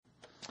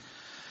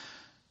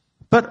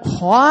But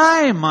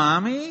why,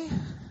 Mommy,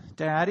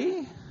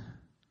 Daddy?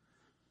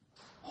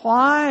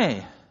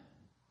 Why?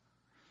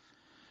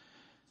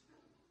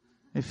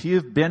 If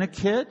you've been a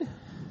kid,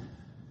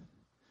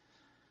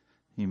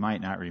 you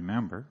might not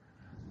remember.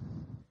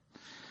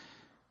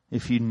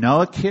 If you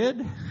know a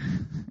kid,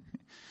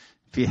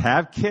 if you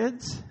have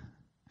kids,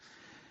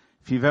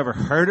 if you've ever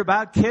heard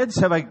about kids,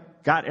 have I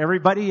got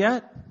everybody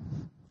yet?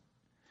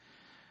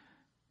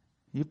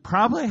 You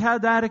probably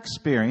had that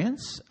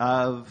experience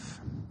of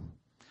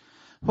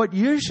what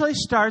usually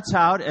starts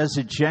out as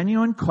a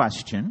genuine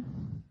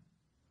question.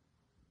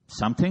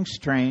 Something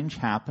strange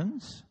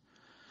happens.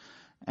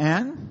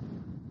 And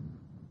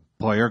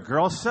boy or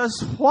girl says,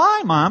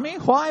 why, Mommy?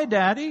 Why,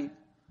 Daddy?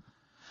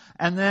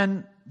 And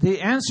then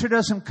the answer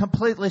doesn't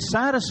completely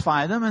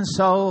satisfy them. And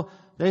so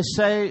they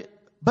say,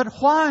 but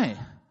why?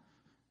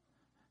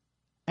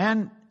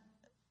 And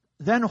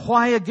then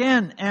why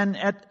again? And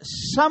at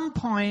some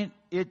point,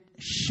 it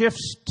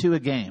shifts to a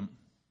game.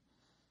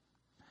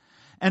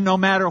 And no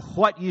matter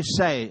what you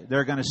say,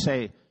 they're going to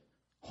say,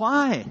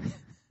 why?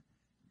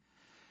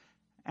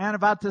 And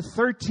about the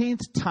 13th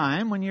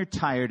time, when you're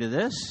tired of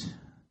this,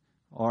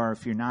 or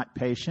if you're not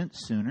patient,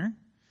 sooner,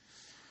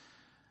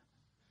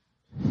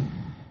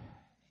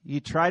 you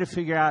try to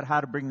figure out how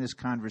to bring this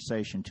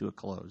conversation to a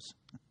close.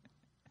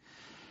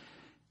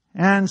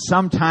 And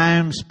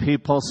sometimes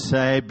people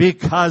say,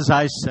 because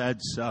I said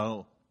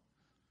so.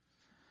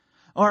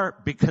 Or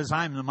because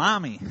I'm the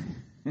mommy.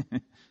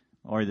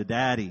 Or the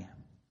daddy.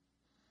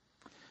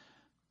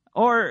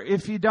 Or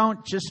if you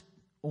don't just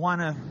want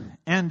to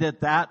end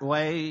it that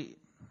way,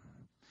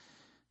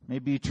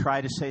 maybe you try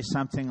to say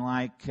something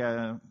like,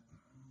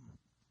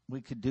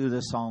 we could do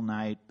this all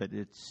night, but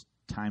it's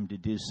time to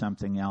do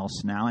something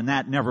else now. And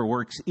that never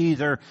works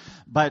either.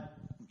 But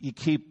you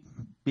keep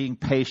being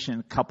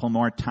patient a couple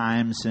more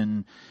times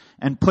and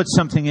put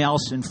something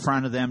else in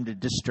front of them to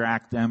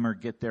distract them or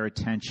get their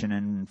attention.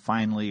 And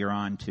finally you're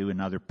on to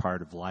another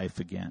part of life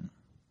again.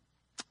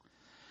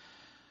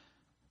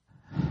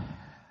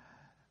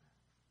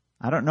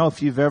 I don't know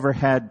if you've ever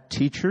had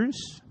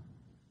teachers,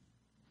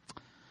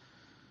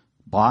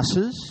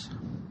 bosses,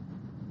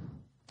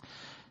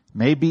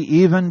 maybe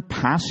even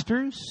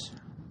pastors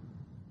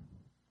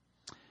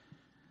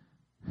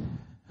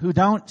who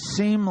don't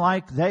seem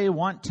like they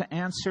want to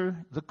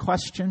answer the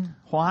question,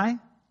 why?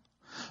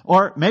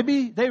 Or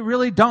maybe they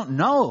really don't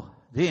know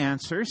the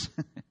answers,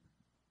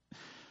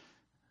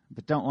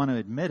 but don't want to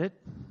admit it.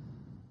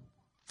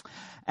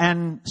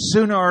 And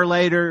sooner or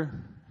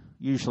later,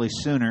 usually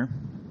sooner,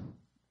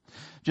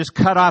 just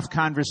cut off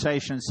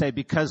conversation and say,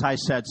 because I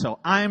said so.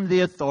 I'm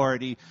the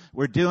authority.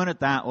 We're doing it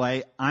that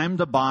way. I'm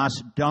the boss.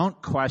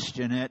 Don't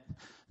question it.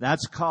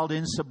 That's called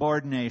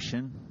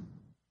insubordination.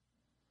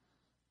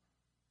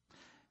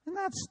 And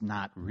that's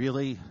not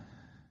really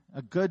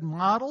a good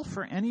model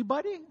for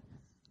anybody.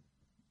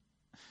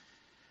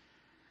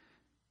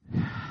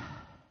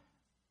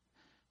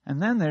 And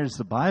then there's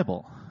the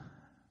Bible.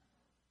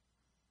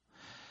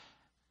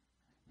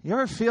 You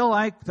ever feel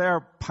like there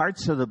are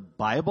parts of the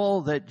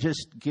Bible that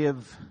just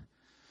give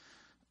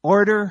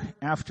order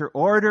after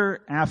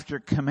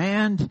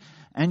command,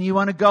 and you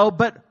want to go,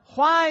 but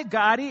why,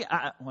 Gotti?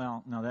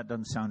 Well, no, that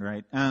doesn't sound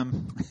right.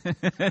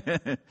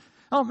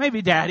 Oh,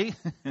 maybe Daddy.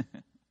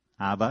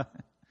 Abba.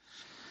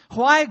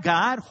 Why,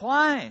 God?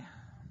 Why?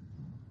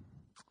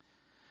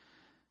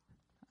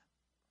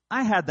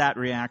 I had that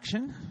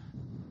reaction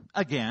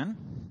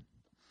again,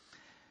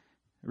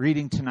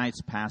 reading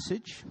tonight's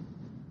passage.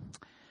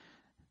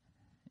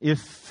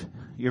 If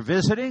you're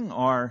visiting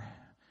or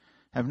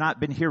have not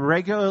been here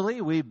regularly,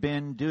 we've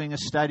been doing a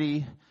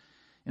study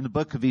in the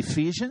book of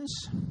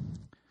Ephesians,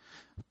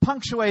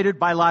 punctuated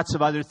by lots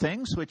of other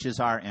things, which is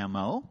our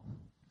MO.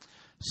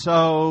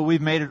 So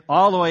we've made it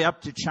all the way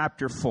up to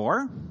chapter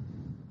 4,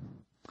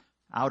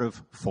 out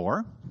of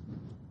 4,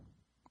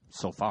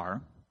 so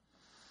far.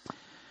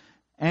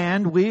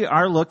 And we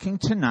are looking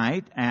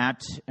tonight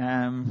at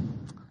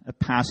a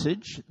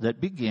passage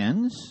that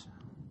begins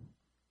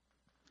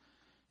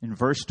in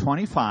verse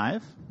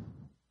 25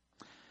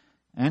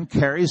 and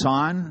carries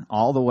on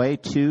all the way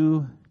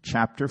to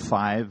chapter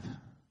 5,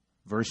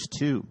 verse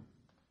 2.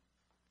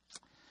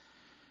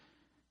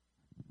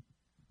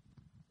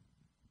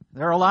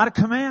 There are a lot of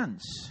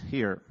commands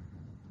here.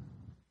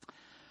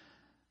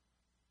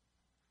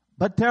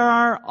 But there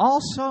are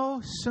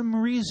also some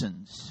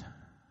reasons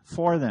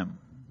for them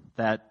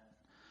that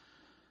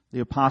the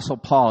Apostle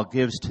Paul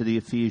gives to the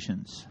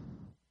Ephesians.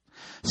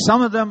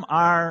 Some of them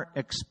are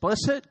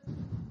explicit,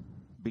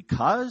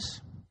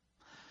 because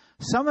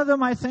some of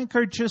them, I think,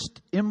 are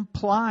just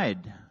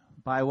implied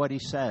by what he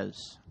says.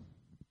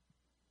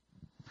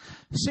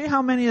 See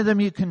how many of them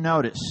you can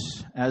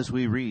notice as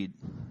we read.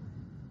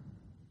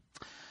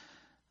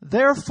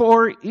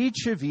 Therefore,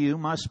 each of you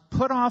must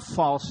put off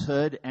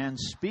falsehood and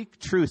speak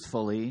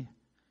truthfully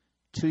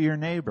to your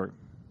neighbor.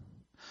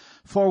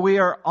 For we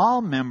are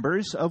all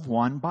members of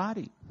one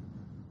body.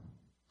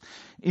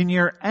 In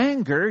your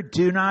anger,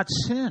 do not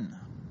sin.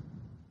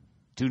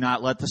 Do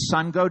not let the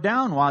sun go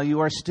down while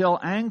you are still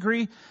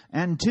angry,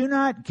 and do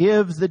not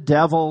give the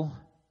devil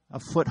a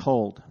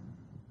foothold.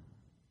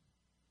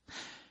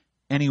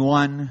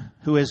 Anyone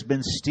who has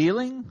been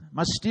stealing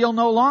must steal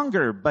no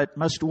longer, but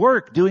must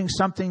work, doing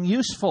something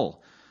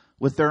useful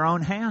with their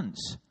own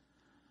hands,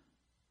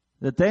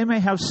 that they may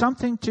have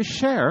something to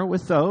share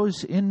with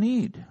those in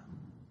need.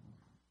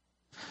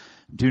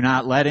 Do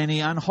not let any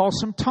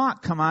unwholesome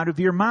talk come out of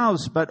your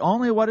mouths, but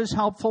only what is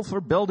helpful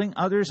for building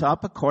others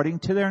up according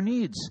to their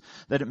needs,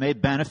 that it may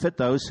benefit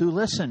those who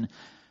listen.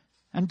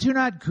 And do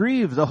not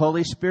grieve the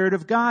Holy Spirit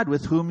of God,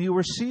 with whom you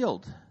were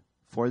sealed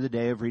for the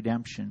day of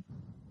redemption.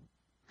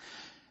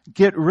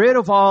 Get rid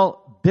of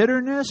all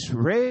bitterness,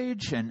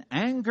 rage, and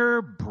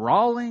anger,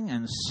 brawling,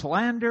 and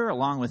slander,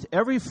 along with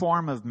every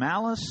form of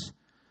malice.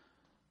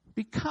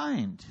 Be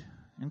kind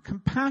and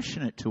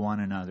compassionate to one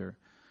another,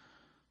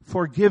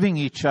 forgiving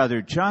each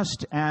other,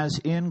 just as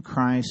in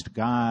Christ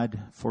God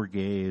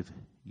forgave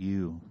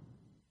you.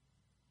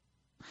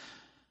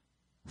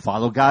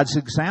 Follow God's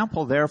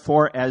example,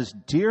 therefore, as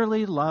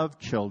dearly loved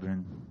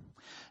children,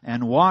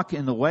 and walk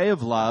in the way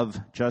of love,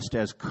 just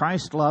as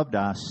Christ loved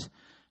us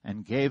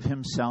and gave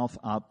himself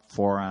up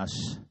for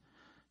us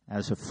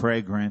as a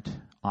fragrant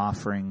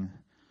offering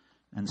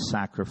and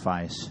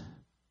sacrifice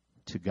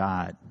to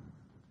God.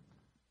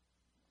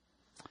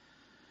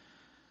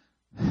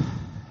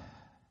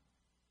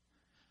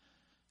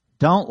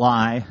 Don't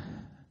lie,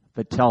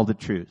 but tell the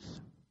truth.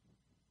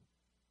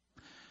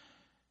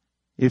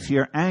 If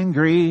you're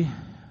angry,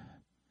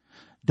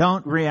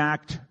 don't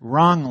react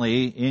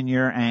wrongly in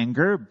your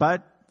anger,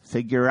 but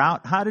figure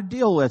out how to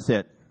deal with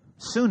it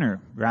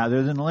sooner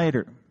rather than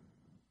later.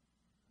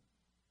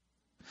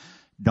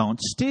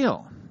 Don't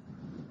steal.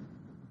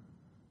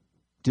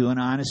 Do an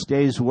honest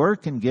day's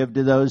work and give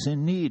to those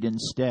in need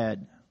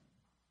instead.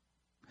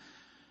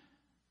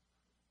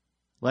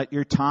 Let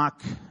your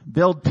talk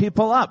build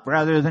people up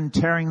rather than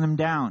tearing them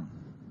down.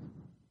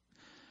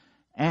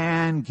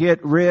 And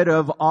get rid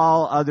of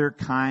all other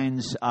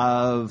kinds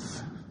of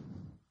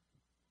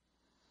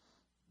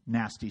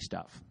nasty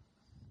stuff.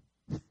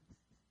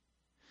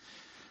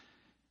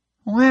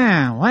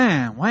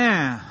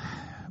 Wham.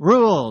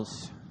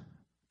 Rules,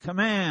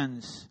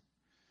 commands.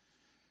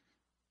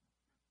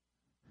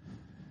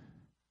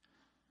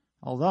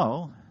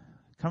 Although,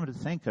 come to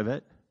think of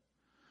it,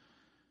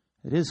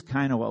 it is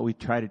kind of what we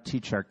try to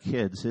teach our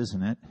kids,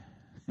 isn't it?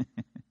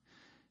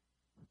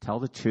 Tell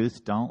the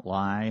truth, don't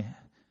lie.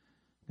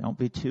 Don't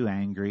be too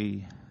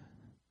angry.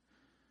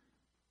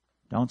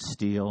 Don't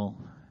steal.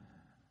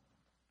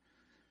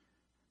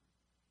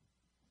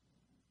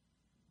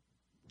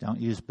 Don't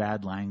use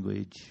bad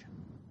language.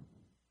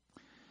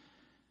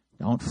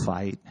 Don't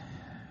fight.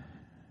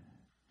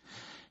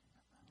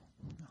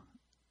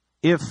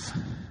 If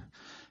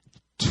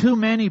too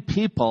many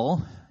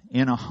people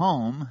in a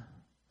home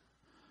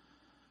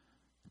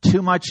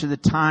too much of the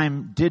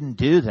time didn't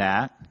do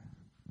that,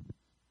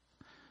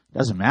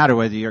 doesn't matter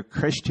whether you're a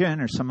Christian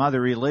or some other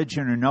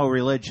religion or no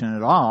religion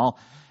at all,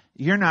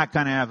 you're not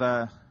going to have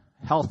a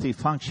healthy,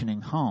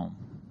 functioning home.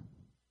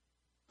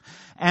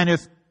 And if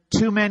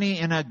too many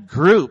in a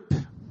group,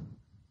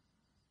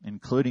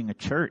 including a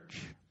church,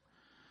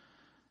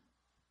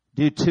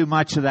 do too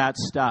much of that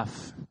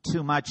stuff,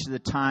 too much of the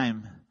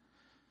time,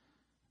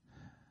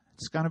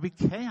 it's going to be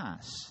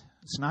chaos.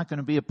 It's not going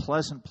to be a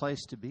pleasant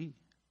place to be.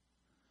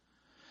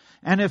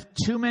 And if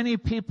too many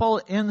people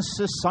in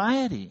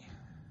society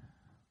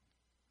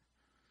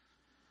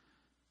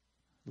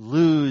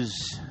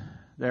lose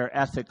their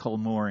ethical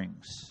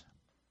moorings,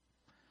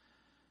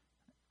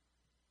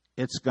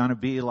 it's going to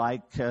be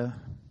like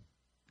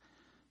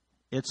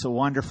It's a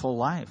Wonderful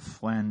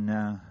Life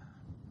when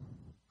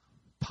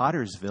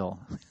Pottersville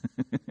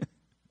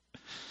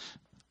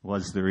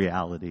was the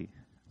reality.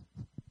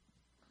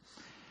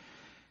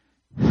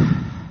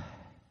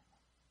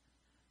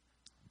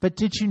 But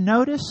did you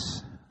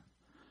notice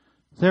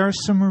there are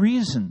some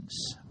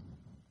reasons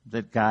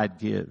that God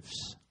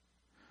gives?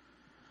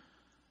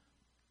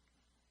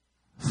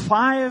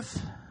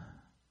 5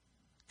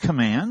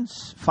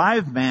 commands,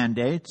 5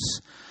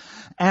 mandates,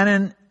 and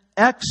an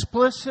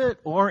explicit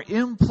or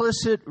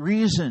implicit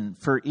reason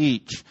for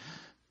each.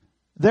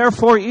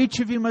 Therefore, each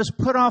of you must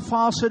put off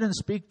falsehood and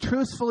speak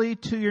truthfully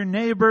to your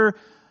neighbor,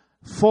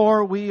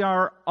 for we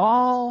are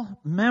all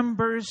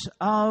members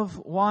of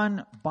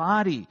one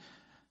body.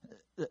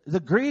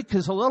 The Greek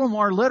is a little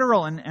more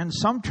literal, and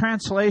some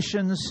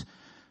translations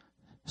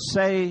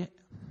say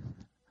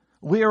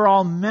we are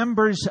all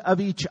members of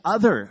each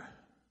other.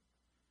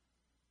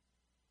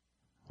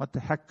 What the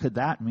heck could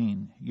that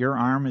mean? Your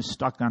arm is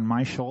stuck on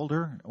my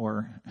shoulder?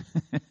 Or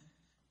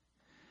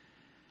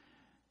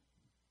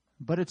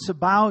but it's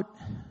about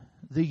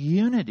the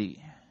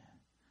unity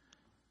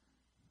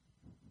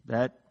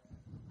that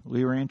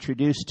we were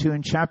introduced to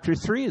in chapter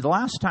 3, the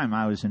last time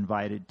I was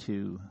invited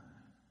to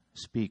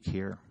speak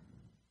here.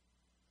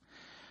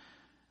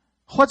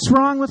 What's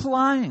wrong with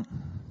lying?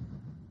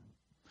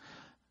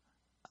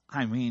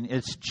 I mean,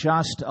 it's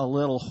just a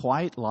little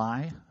white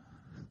lie.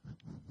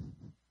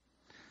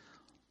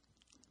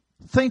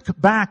 Think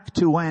back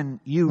to when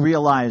you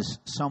realize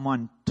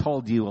someone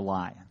told you a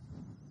lie.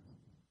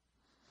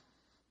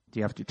 Do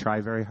you have to try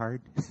very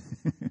hard?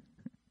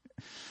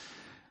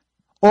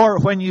 Or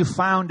when you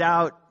found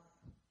out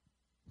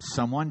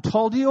someone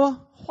told you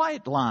a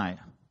white lie.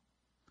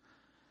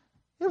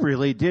 It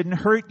really didn't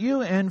hurt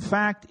you. In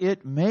fact,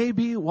 it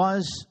maybe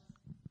was,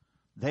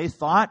 they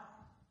thought,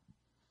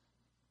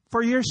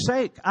 for your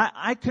sake.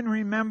 I can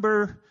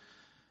remember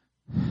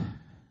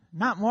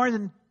not more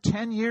than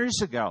 10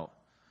 years ago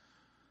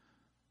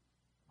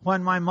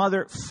when my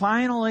mother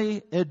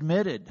finally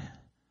admitted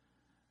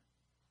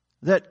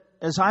that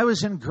as I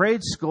was in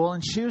grade school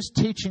and she was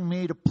teaching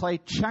me to play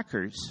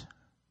checkers.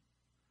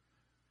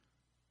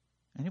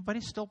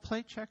 Anybody still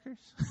play checkers?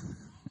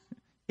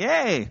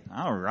 Yay!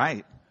 All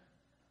right.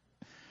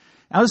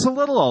 I was a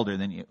little older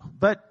than you,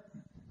 but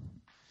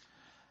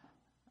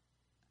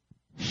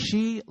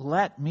she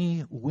let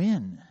me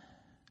win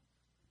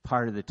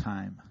part of the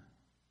time.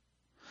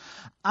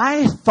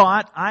 I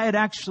thought I had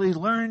actually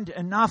learned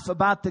enough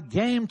about the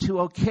game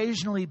to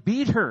occasionally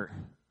beat her.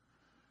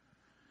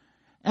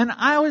 And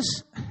I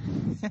was,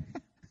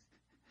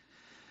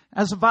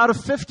 as about a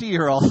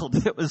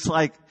 50-year-old, it was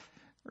like,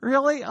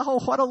 really? Oh,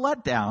 what a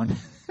letdown.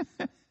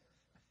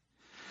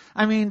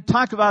 I mean,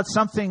 talk about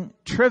something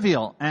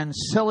trivial and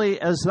silly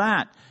as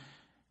that.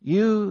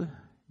 You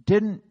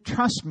didn't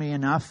trust me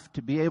enough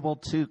to be able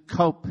to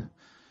cope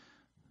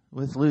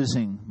with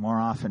losing more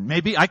often.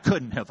 Maybe I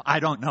couldn't have. I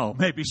don't know.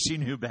 Maybe she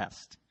knew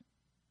best.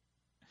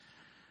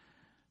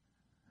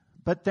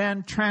 But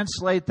then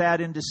translate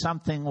that into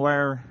something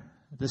where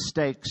the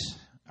stakes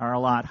are a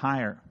lot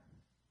higher.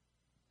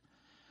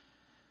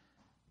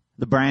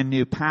 The brand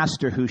new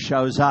pastor who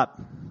shows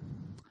up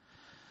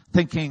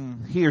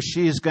thinking he or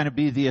she is going to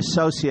be the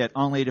associate,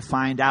 only to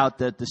find out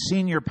that the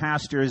senior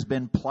pastor has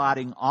been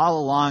plotting all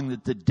along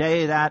that the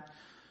day that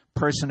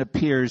person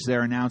appears,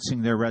 they're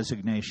announcing their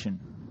resignation.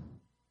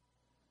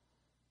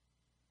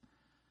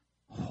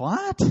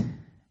 What?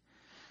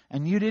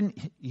 And you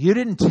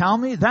didn't tell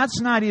me?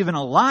 That's not even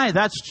a lie.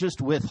 That's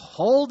just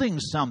withholding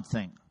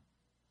something.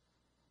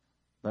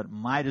 But it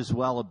might as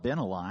well have been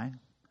a lie,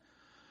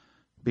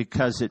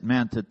 because it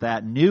meant that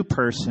that new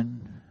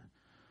person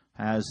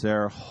has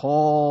their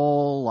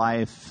whole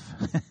life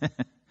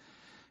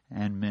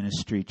and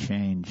ministry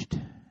changed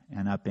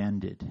and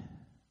upended.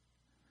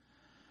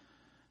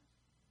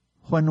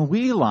 When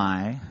we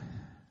lie,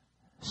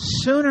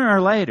 sooner or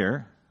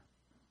later,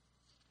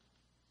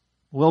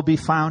 we'll be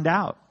found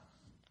out.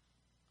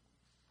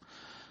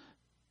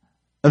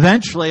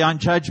 Eventually on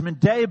Judgment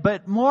Day,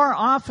 but more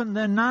often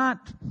than not,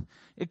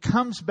 it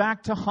comes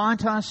back to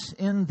haunt us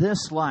in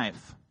this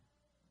life.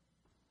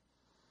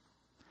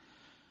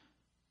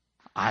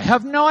 I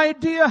have no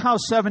idea how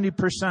 70%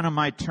 of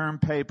my term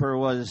paper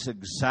was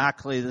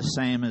exactly the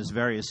same as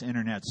various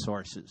internet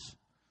sources.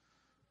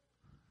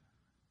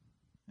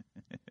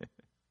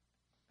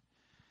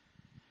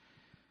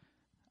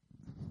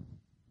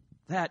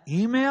 That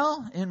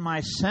email in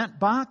my sent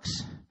box,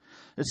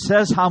 it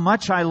says how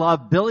much I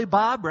love Billy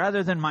Bob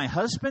rather than my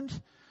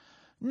husband.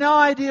 No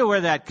idea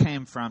where that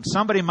came from.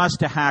 Somebody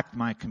must have hacked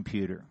my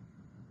computer.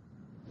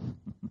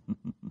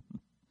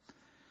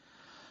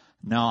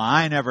 No,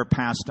 I never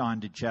passed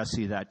on to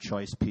Jesse that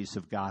choice piece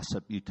of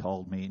gossip you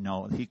told me.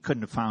 No, he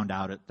couldn't have found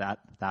out it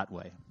that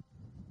way.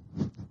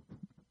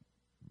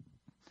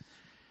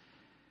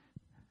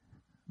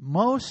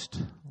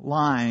 Most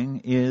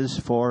lying is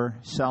for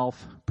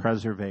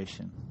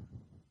self-preservation.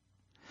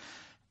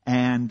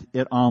 And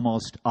it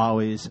almost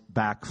always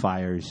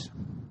backfires.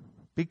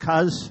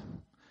 Because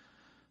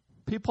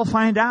people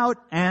find out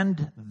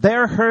and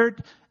they're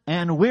hurt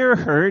and we're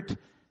hurt.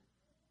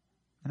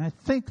 And I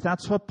think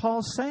that's what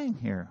Paul's saying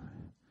here.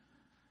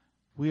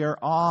 We are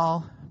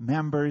all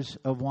members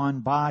of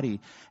one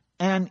body.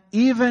 And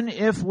even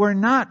if we're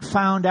not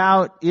found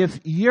out, if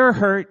you're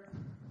hurt,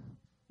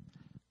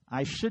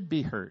 I should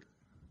be hurt.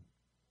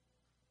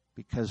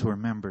 Because we're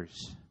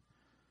members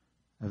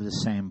of the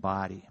same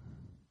body.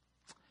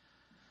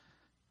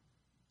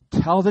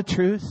 Tell the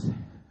truth.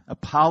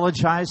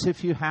 Apologize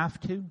if you have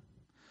to.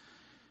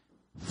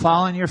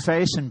 Fall on your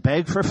face and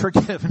beg for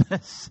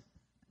forgiveness.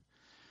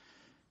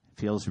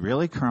 Feels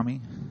really crummy.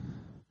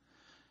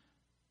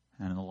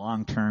 And in the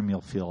long term,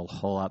 you'll feel a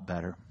whole lot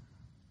better.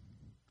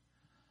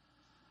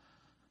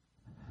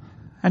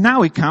 And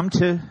now we come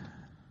to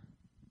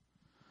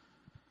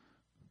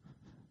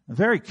a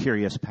very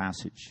curious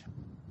passage.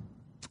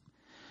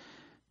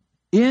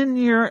 In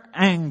your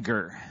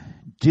anger,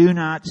 do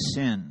not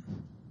sin.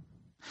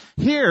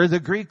 Here,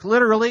 the Greek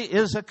literally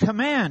is a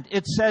command.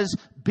 It says,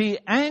 be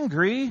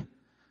angry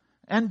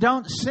and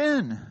don't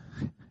sin.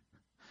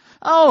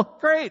 Oh,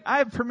 great. I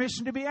have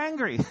permission to be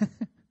angry.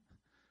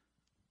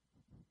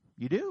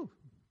 You do.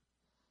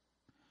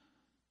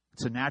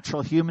 It's a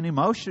natural human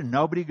emotion.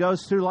 Nobody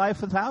goes through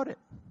life without it.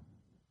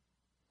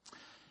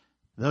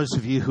 Those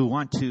of you who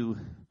want to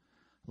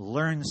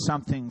learn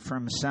something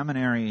from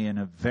seminary in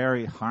a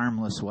very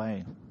harmless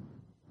way.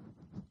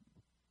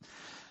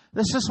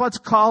 This is what's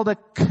called a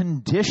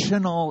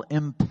conditional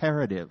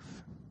imperative.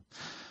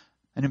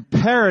 An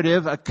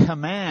imperative, a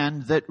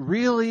command that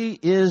really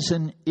is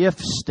an if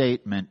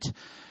statement.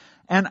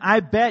 And I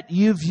bet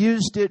you've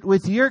used it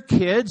with your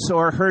kids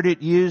or heard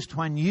it used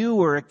when you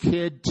were a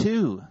kid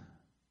too.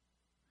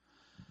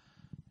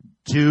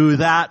 Do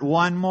that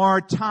one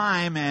more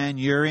time and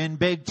you're in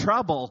big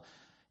trouble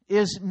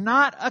is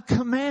not a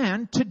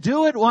command to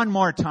do it one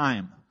more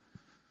time.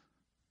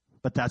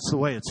 But that's the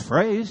way it's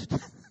phrased.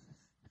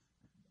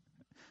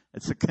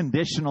 It's a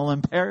conditional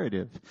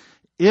imperative.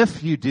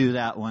 If you do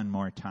that one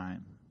more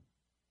time.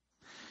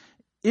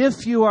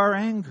 If you are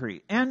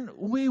angry, and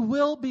we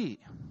will be.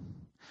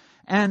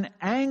 And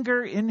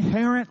anger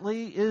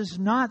inherently is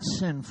not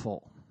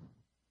sinful.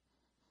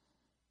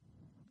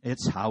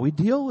 It's how we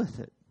deal with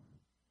it.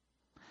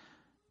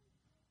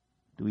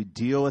 Do we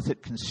deal with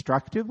it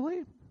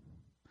constructively?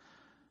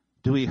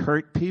 Do we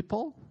hurt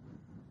people?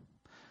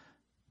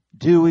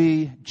 Do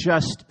we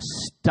just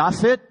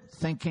stuff it,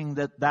 thinking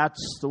that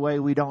that's the way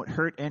we don't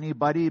hurt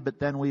anybody, but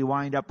then we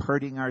wind up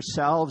hurting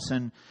ourselves,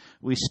 and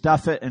we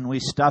stuff it,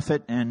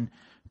 and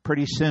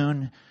pretty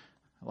soon,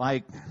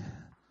 like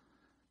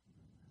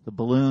the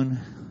balloon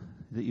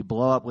that you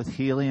blow up with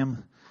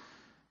helium,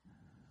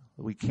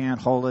 we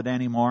can't hold it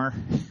anymore.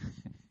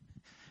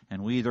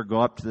 And we either go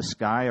up to the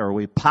sky or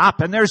we pop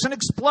and there's an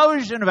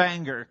explosion of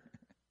anger.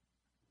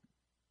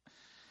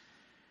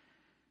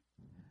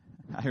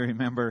 I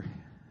remember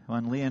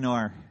when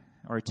Leonore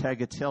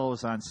Ortega Till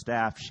was on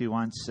staff, she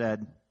once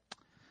said,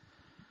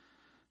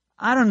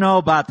 I don't know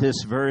about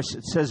this verse.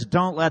 It says,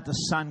 don't let the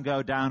sun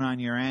go down on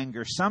your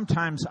anger.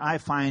 Sometimes I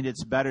find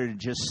it's better to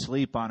just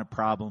sleep on a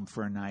problem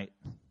for a night.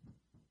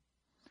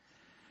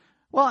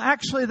 Well,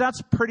 actually,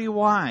 that's pretty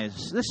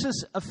wise. This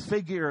is a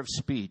figure of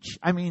speech.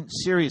 I mean,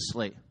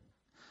 seriously,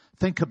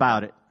 think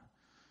about it.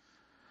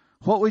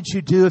 What would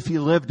you do if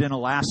you lived in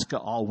Alaska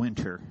all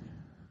winter?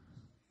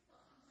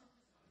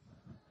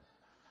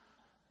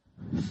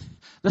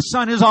 The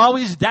sun is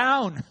always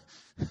down.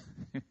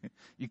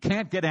 You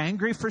can't get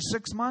angry for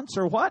 6 months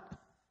or what?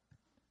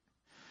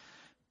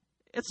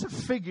 It's a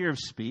figure of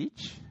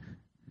speech.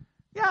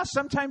 Yeah,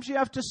 sometimes you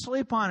have to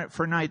sleep on it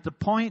for a night. The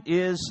point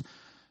is,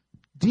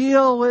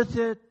 deal with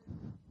it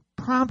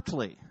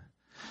promptly.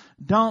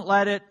 Don't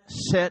let it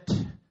sit,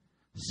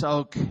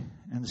 soak,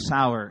 and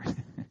sour,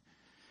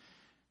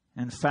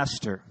 and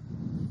fester,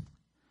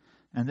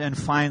 and then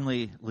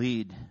finally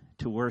lead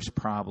to worse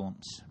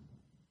problems.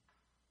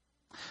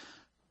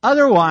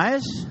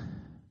 Otherwise,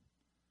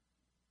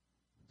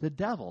 the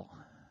devil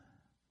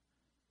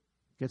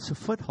gets a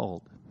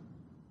foothold.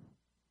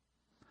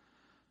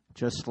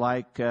 Just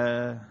like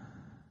a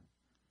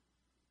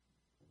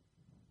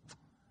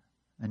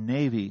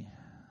navy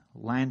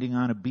landing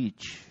on a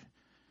beach,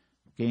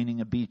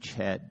 gaining a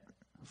beachhead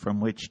from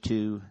which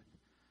to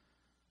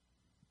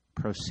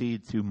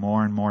proceed through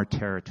more and more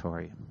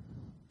territory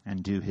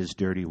and do his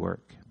dirty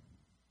work.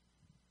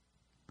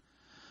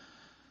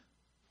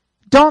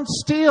 Don't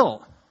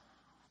steal.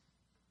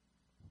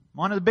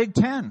 One of the Big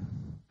Ten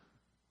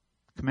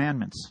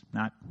commandments,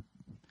 not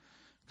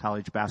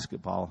college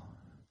basketball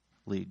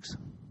leagues.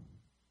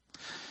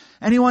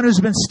 Anyone who's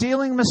been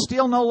stealing must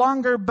steal no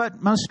longer,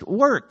 but must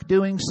work,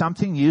 doing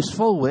something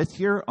useful with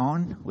their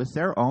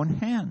own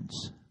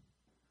hands.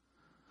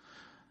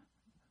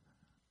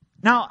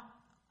 Now,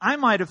 I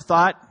might have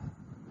thought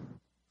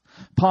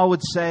Paul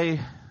would say,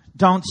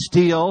 don't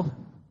steal,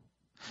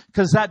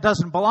 because that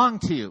doesn't belong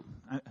to you.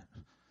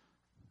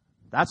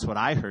 That's what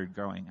I heard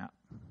growing up,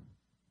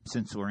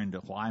 since we're into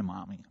why,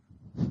 mommy.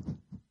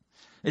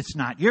 It's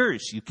not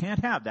yours. You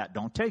can't have that.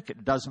 Don't take it.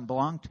 It doesn't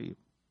belong to you.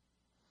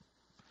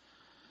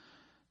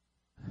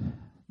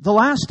 The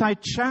last I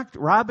checked,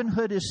 Robin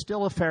Hood is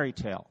still a fairy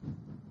tale.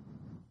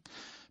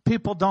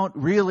 People don't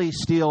really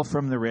steal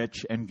from the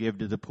rich and give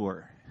to the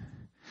poor.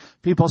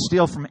 People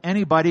steal from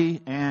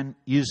anybody and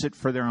use it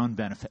for their own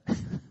benefit.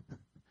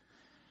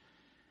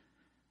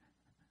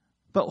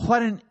 But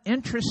what an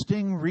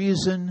interesting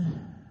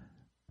reason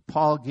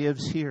Paul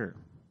gives here.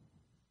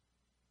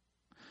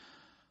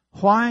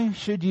 Why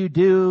should you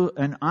do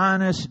an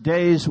honest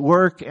day's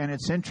work? And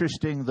it's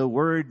interesting, the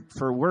word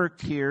for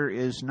work here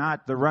is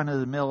not the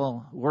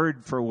run-of-the-mill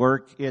word for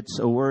work. It's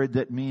a word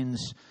that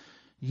means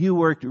you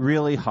worked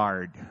really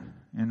hard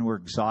and were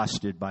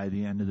exhausted by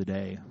the end of the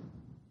day.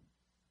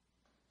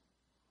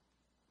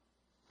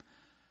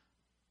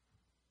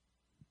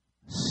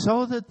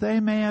 So that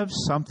they may have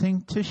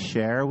something to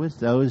share with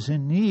those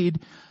in need,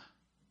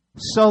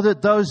 so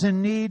that those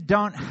in need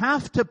don't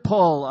have to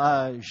pull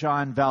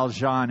Jean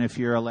Valjean if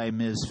you're a Les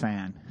Mis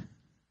fan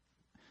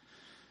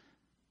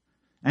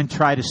and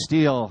try to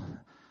steal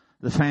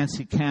the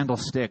fancy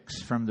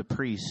candlesticks from the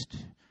priest,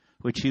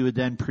 which he would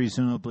then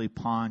presumably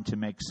pawn to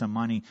make some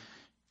money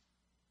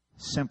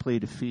simply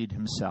to feed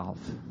himself.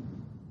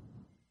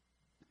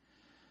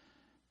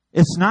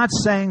 It's not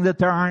saying that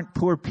there aren't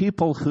poor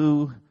people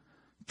who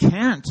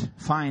can't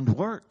find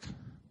work.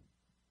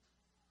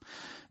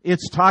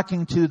 It's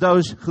talking to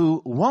those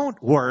who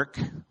won't work,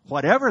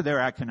 whatever their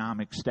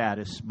economic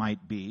status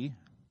might be,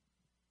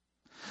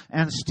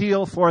 and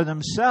steal for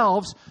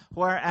themselves,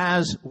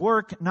 whereas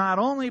work not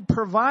only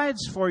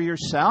provides for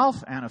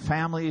yourself and a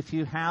family if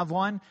you have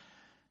one,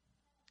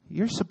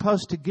 you're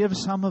supposed to give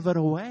some of it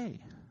away,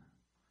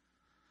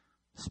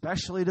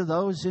 especially to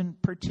those in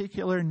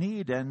particular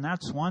need. And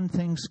that's one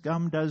thing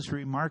Scum does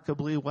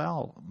remarkably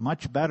well,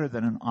 much better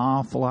than an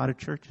awful lot of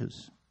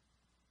churches.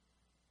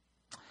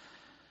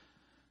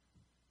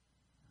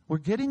 We're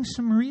getting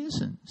some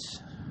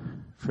reasons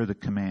for the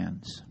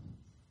commands.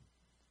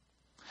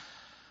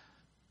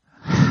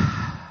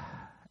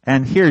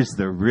 And here's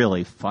the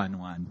really fun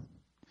one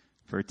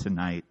for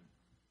tonight.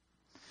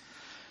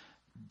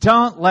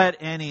 Don't let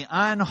any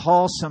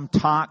unwholesome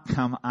talk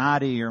come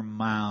out of your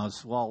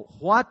mouths. Well,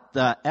 what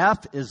the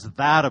F is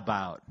that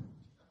about?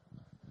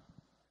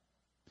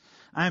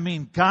 I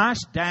mean, gosh,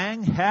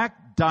 dang,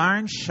 heck,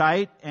 darn,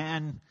 shite,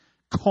 and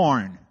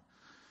corn.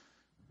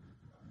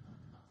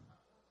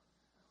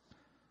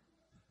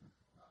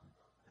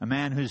 A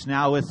man who's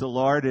now with the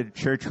Lord at a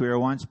church we were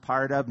once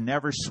part of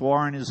never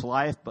swore in his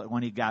life, but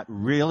when he got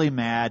really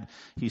mad,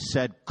 he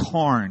said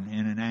corn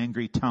in an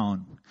angry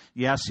tone.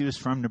 Yes, he was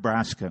from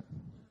Nebraska.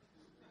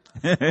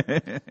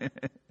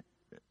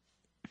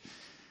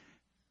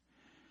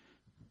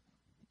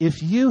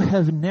 If you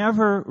have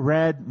never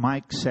read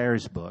Mike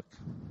Sayre's book,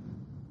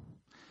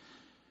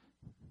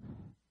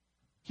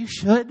 you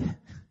should.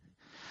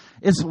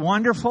 It's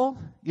wonderful.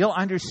 You'll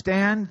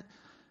understand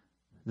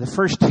the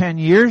first 10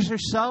 years or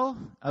so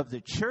of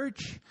the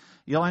church.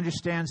 You'll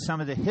understand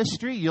some of the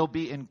history. You'll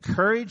be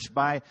encouraged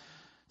by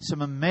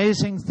some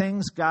amazing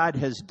things God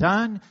has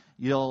done.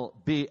 You'll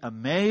be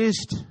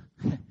amazed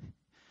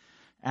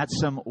at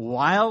some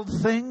wild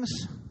things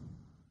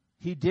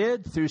He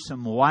did through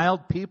some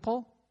wild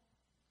people.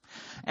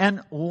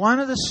 And one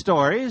of the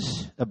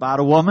stories about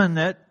a woman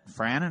that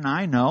Fran and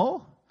I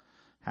know,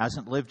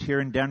 hasn't lived here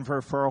in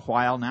Denver for a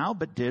while now,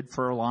 but did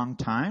for a long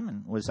time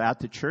and was at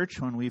the church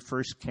when we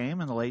first came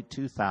in the late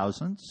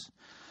 2000s.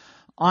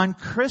 On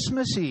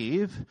Christmas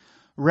Eve,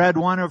 read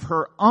one of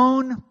her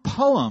own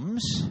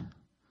poems.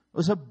 It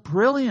was a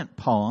brilliant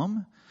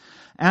poem,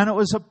 and it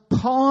was a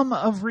poem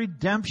of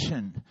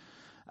redemption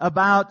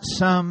about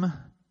some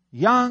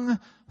young,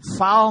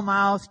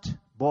 foul-mouthed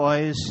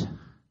boys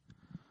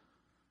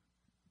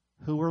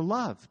who were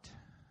loved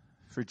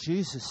for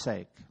Jesus'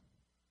 sake.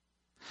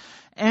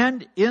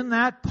 And in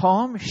that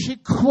poem, she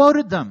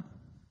quoted them.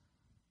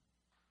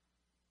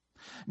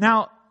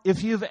 Now,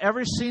 if you've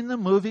ever seen the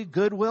movie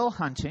Good Will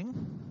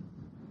Hunting,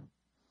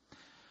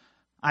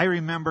 I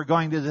remember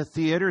going to the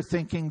theater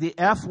thinking the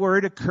F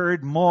word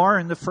occurred more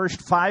in the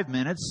first 5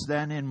 minutes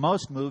than in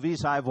most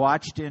movies I've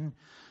watched in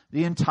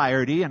the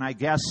entirety, and I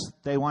guess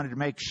they wanted to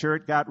make sure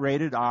it got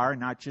rated R,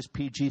 not just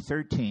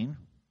PG-13.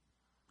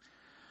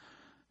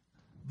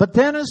 But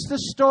then as the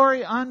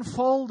story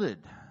unfolded,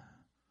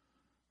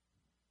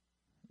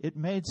 it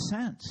made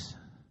sense.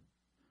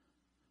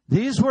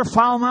 These were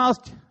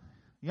foul-mouthed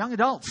young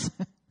adults.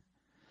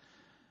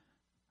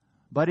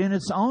 But in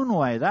its own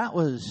way, that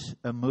was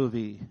a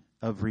movie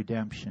of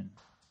redemption.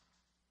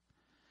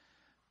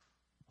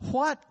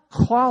 What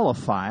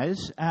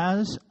qualifies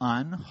as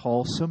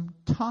unwholesome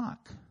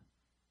talk?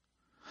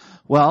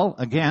 Well,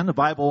 again, the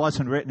Bible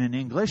wasn't written in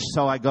English,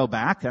 so I go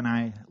back and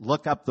I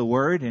look up the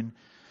word, and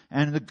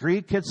in the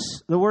Greek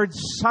it's the word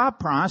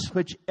sapros,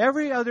 which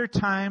every other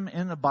time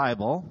in the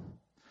Bible,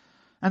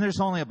 and there's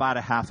only about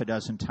a half a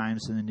dozen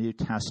times in the New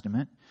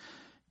Testament,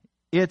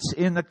 it's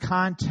in the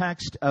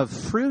context of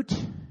fruit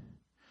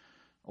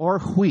or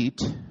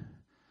wheat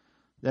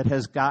that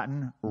has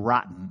gotten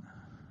rotten,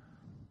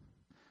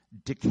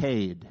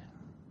 decayed,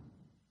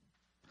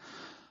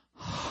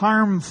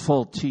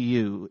 harmful to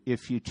you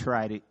if you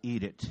try to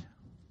eat it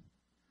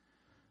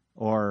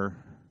or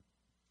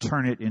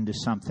turn it into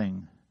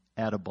something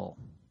edible.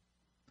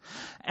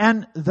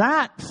 And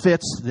that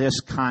fits this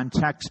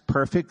context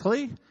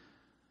perfectly.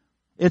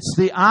 It's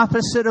the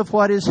opposite of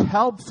what is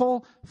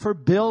helpful for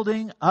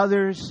building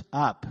others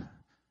up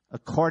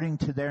according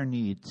to their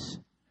needs,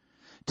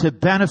 to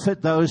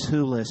benefit those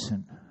who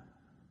listen.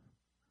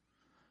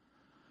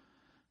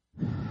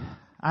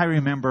 I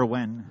remember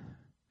when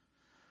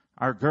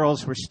our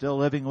girls were still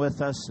living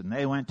with us and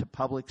they went to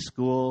public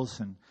schools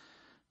and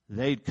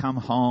they'd come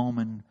home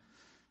and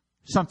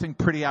something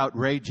pretty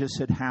outrageous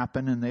had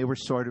happened and they were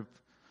sort of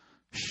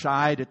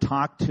shy to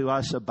talk to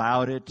us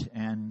about it.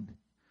 And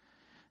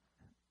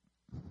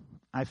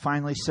I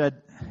finally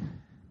said,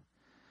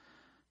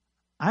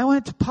 I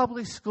went to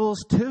public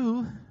schools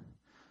too.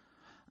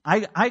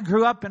 I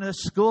grew up in a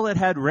school that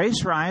had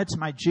race riots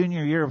my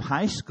junior year of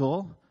high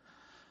school.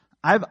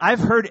 I've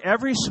heard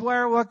every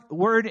swear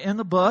word in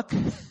the book.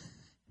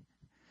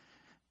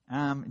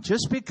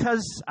 Just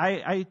because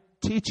I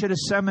teach at a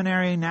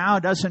seminary now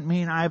doesn't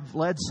mean I've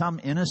led some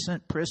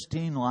innocent,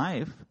 pristine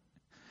life.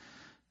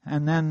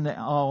 And then,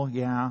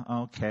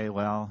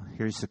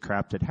 here's the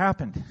crap that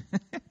happened.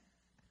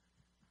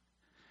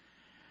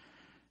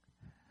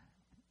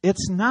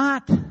 It's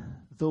not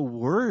the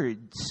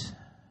words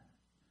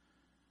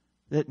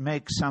that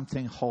make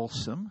something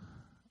wholesome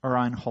or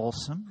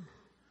unwholesome.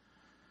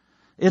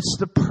 It's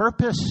the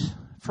purpose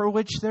for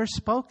which they're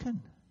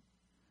spoken.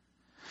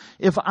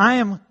 If I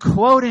am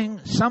quoting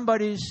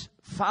somebody's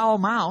foul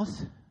mouth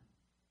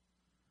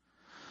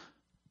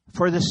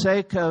for the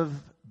sake of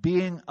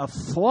being a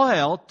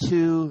foil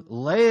to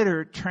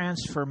later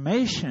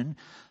transformation,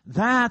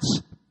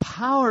 that's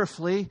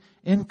powerfully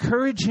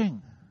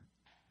encouraging.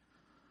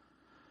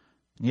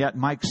 Yet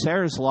Mike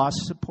Sayers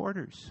lost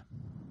supporters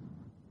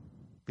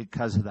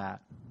because of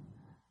that.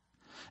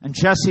 And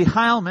Jesse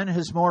Heilman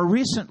has more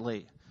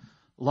recently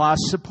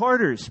lost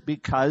supporters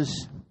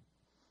because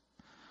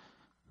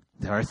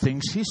there are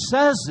things he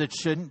says that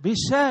shouldn't be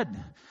said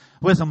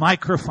with a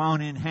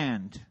microphone in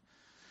hand.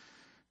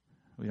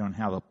 We don't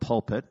have a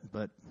pulpit,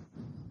 but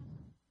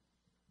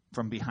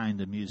from behind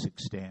the music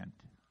stand.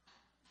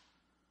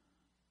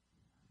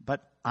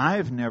 But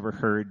I've never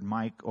heard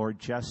Mike or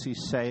Jesse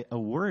say a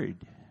word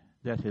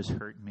that has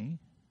hurt me.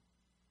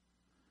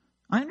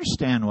 I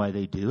understand why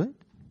they do it.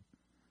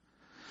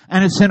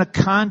 And it's in a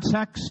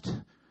context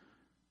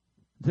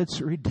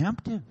that's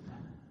redemptive.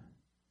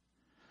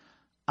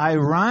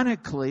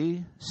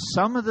 Ironically,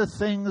 some of the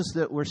things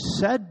that were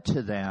said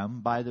to them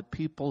by the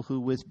people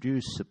who withdrew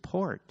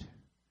support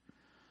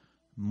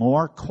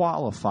more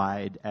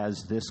qualified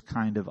as this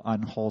kind of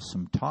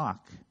unwholesome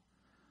talk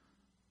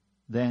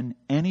than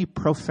any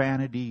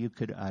profanity you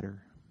could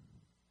utter.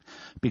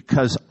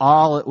 Because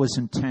all it was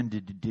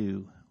intended to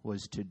do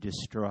was to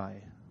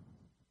destroy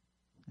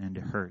and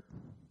to hurt.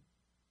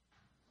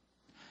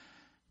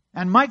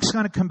 And Mike's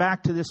going to come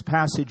back to this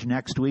passage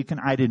next week, and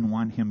I didn't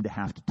want him to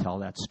have to tell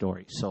that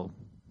story. So,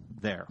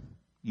 there.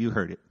 You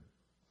heard it.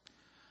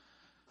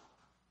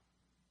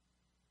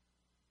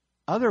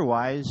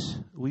 Otherwise,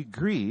 we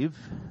grieve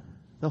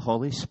the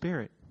Holy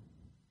Spirit.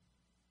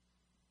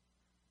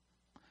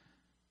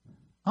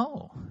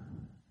 Oh,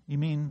 you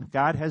mean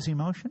God has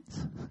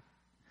emotions?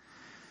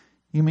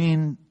 You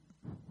mean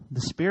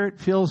the Spirit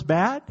feels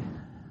bad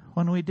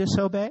when we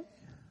disobey?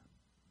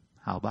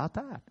 How about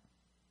that?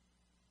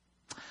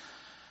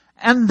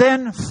 And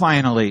then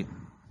finally,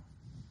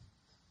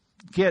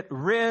 get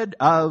rid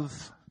of,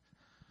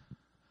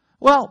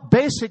 well,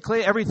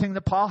 basically everything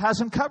that Paul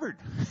hasn't covered.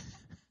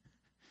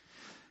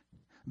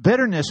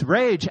 Bitterness,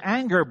 rage,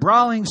 anger,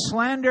 brawling,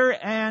 slander,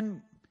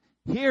 and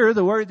here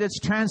the word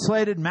that's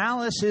translated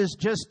malice is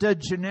just a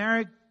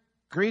generic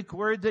Greek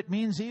word that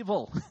means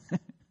evil.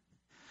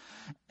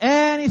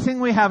 Anything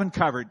we haven't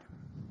covered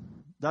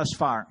thus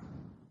far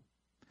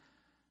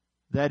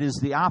that is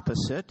the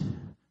opposite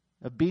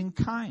of being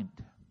kind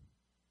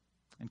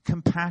and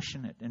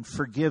compassionate and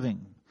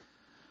forgiving,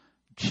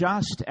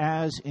 just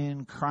as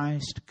in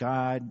Christ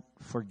God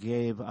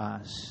forgave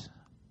us.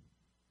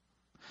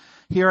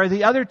 Here are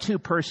the other two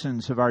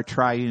persons of our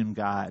triune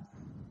God.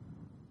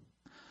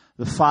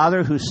 The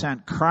Father who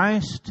sent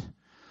Christ,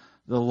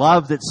 the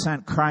love that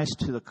sent Christ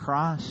to the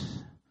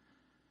cross,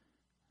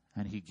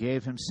 and He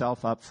gave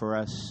Himself up for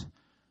us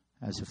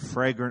as a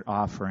fragrant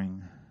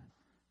offering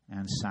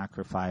and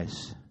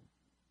sacrifice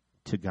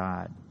to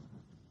God.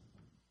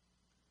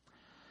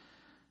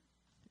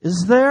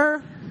 Is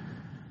there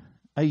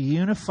a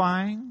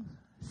unifying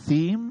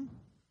theme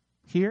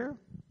here?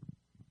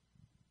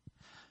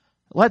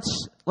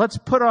 Let's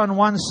put on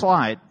one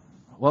slide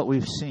what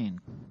we've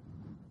seen.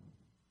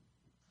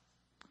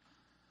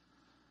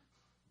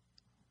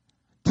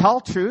 Tell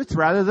truth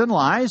rather than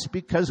lies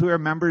because we are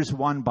members of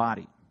one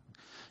body.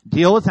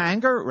 Deal with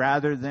anger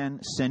rather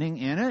than sinning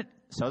in it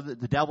so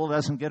that the devil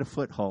doesn't get a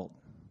foothold.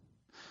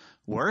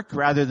 Work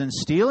rather than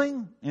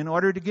stealing in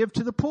order to give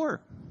to the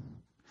poor.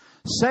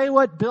 Say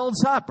what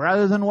builds up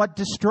rather than what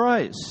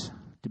destroys,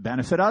 to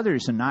benefit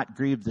others and not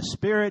grieve the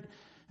Spirit,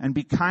 and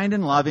be kind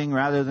and loving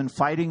rather than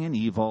fighting in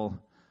evil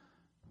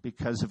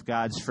because of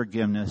God's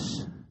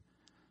forgiveness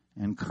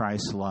and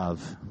Christ's love.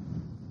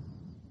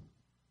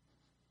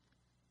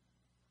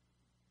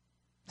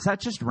 Is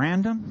that just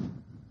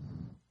random?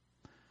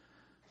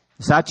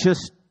 Is that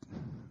just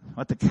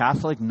what the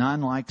Catholic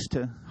nun likes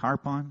to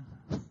harp on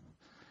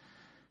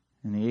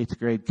in the 8th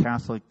grade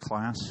Catholic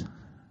class?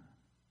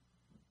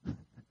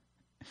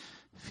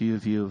 Few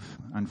of you have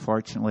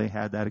unfortunately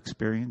had that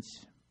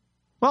experience.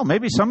 Well,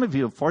 maybe some of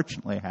you have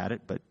fortunately had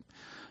it, but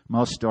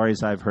most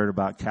stories I've heard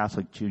about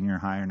Catholic junior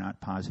high are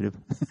not positive.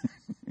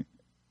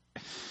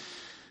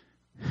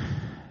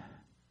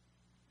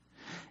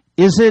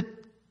 Is it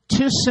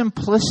too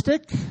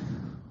simplistic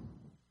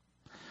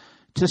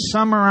to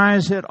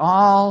summarize it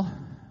all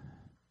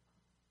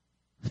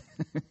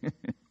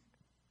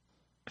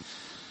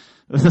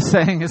with the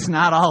saying, it's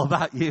not all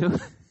about you?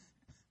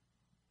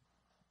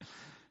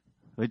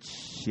 Which,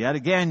 yet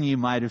again, you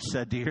might have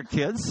said to your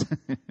kids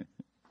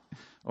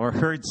or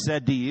heard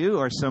said to you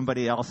or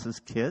somebody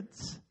else's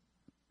kids.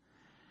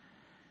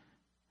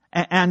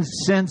 And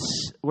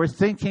since we're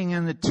thinking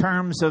in the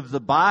terms of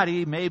the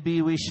body,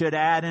 maybe we should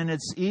add in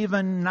it's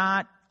even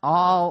not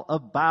all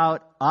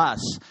about us.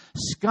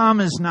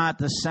 Scum is not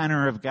the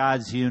center of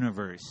God's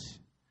universe.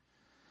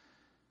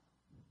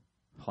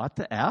 What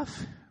the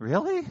F?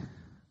 Really?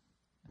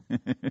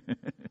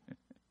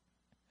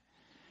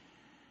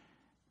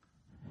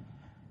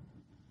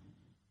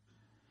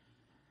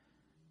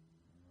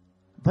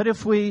 But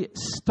if we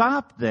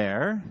stop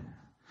there,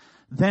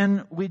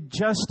 then we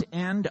just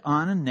end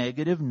on a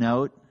negative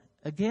note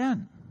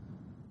again.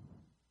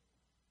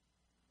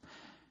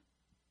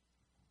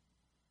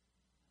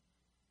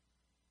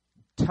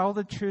 Tell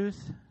the truth.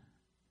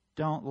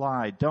 Don't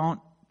lie. Don't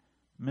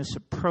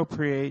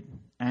misappropriate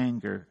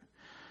anger.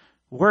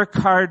 Work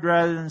hard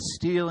rather than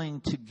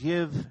stealing to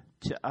give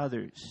to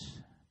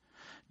others.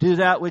 Do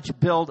that which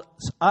builds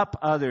up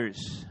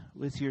others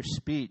with your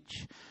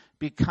speech.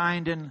 Be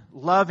kind and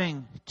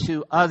loving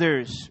to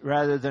others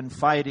rather than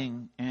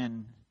fighting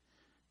and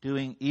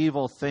doing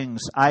evil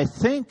things. I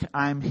think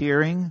I'm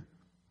hearing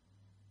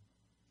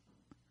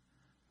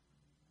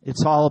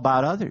it's all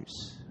about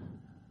others.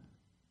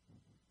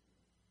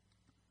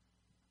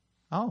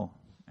 Oh,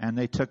 and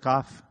they took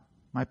off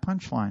my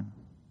punchline.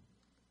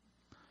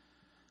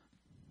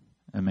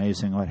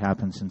 Amazing what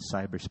happens in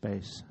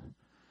cyberspace.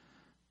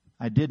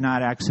 I did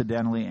not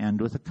accidentally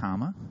end with a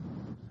comma.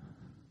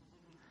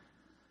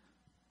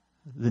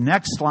 The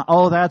next line,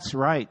 oh, that's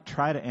right.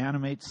 Try to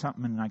animate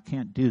something, and I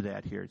can't do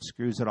that here. It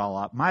screws it all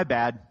up. My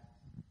bad.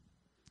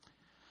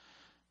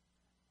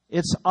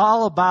 It's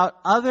all about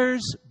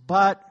others,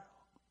 but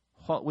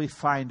what we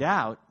find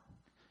out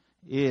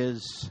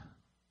is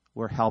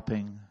we're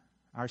helping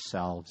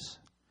ourselves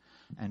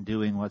and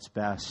doing what's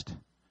best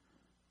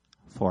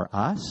for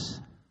us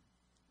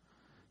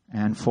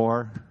and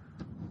for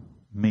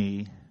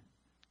me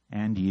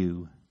and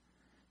you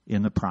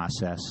in the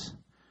process,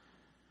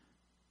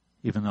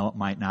 even though it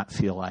might not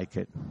feel like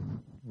it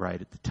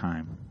right at the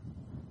time.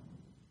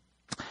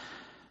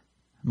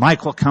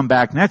 Mike will come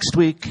back next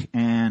week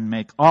and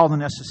make all the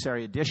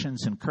necessary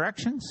additions and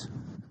corrections.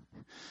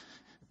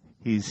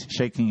 He's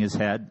shaking his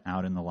head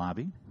out in the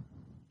lobby.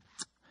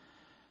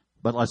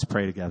 But let's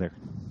pray together.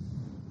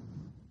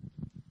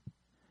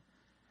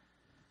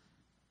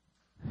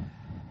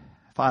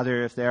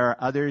 Father, if there are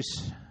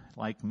others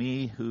like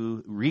me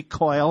who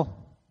recoil,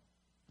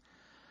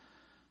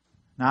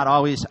 not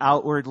always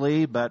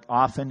outwardly, but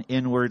often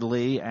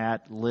inwardly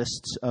at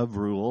lists of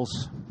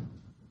rules,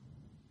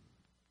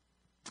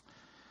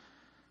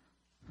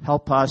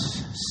 help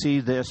us see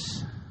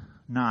this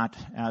not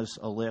as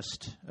a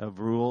list of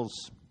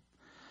rules,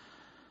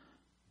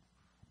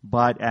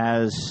 but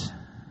as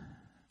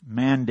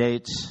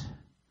mandates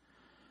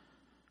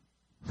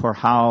for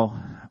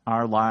how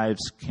our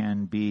lives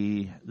can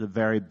be the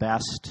very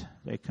best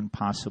they can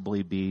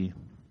possibly be.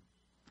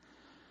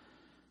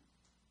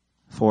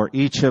 For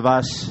each of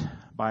us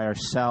by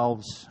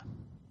ourselves,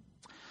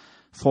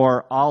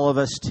 for all of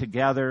us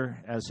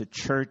together as a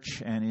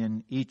church and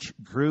in each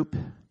group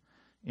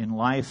in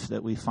life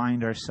that we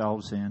find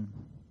ourselves in.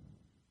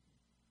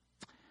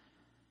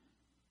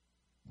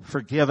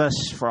 Forgive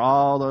us for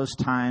all those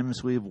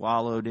times we've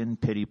wallowed in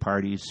pity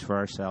parties for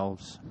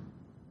ourselves.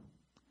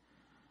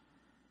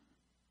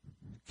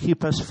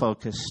 Keep us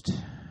focused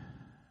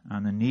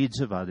on the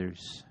needs of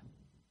others,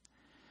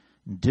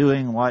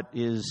 doing what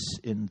is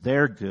in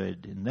their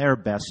good, in their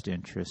best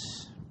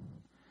interests,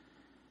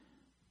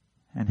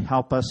 and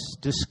help us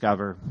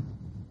discover,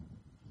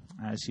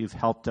 as you've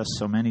helped us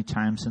so many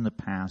times in the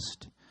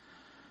past,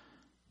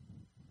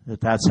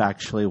 that that's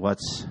actually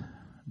what's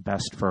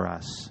best for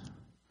us.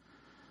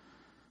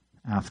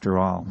 After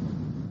all,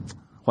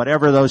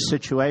 whatever those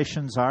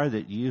situations are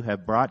that you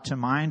have brought to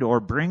mind or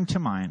bring to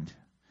mind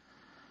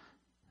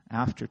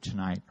after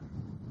tonight,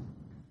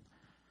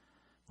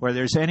 where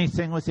there's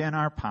anything within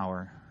our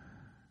power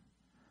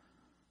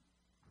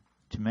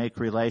to make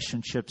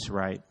relationships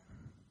right,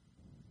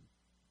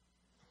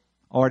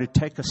 or to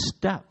take a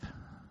step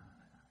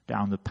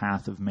down the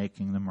path of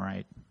making them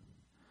right,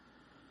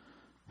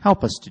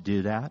 help us to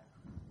do that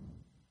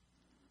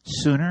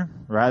sooner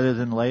rather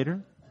than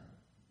later.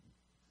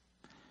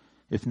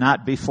 If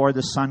not before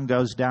the sun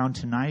goes down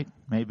tonight,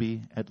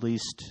 maybe at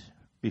least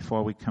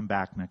before we come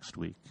back next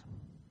week.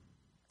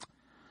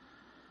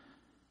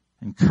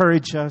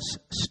 Encourage us,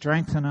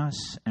 strengthen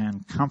us,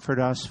 and comfort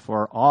us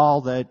for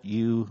all that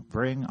you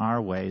bring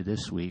our way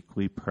this week,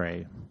 we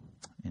pray.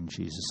 In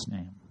Jesus'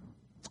 name,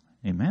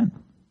 amen.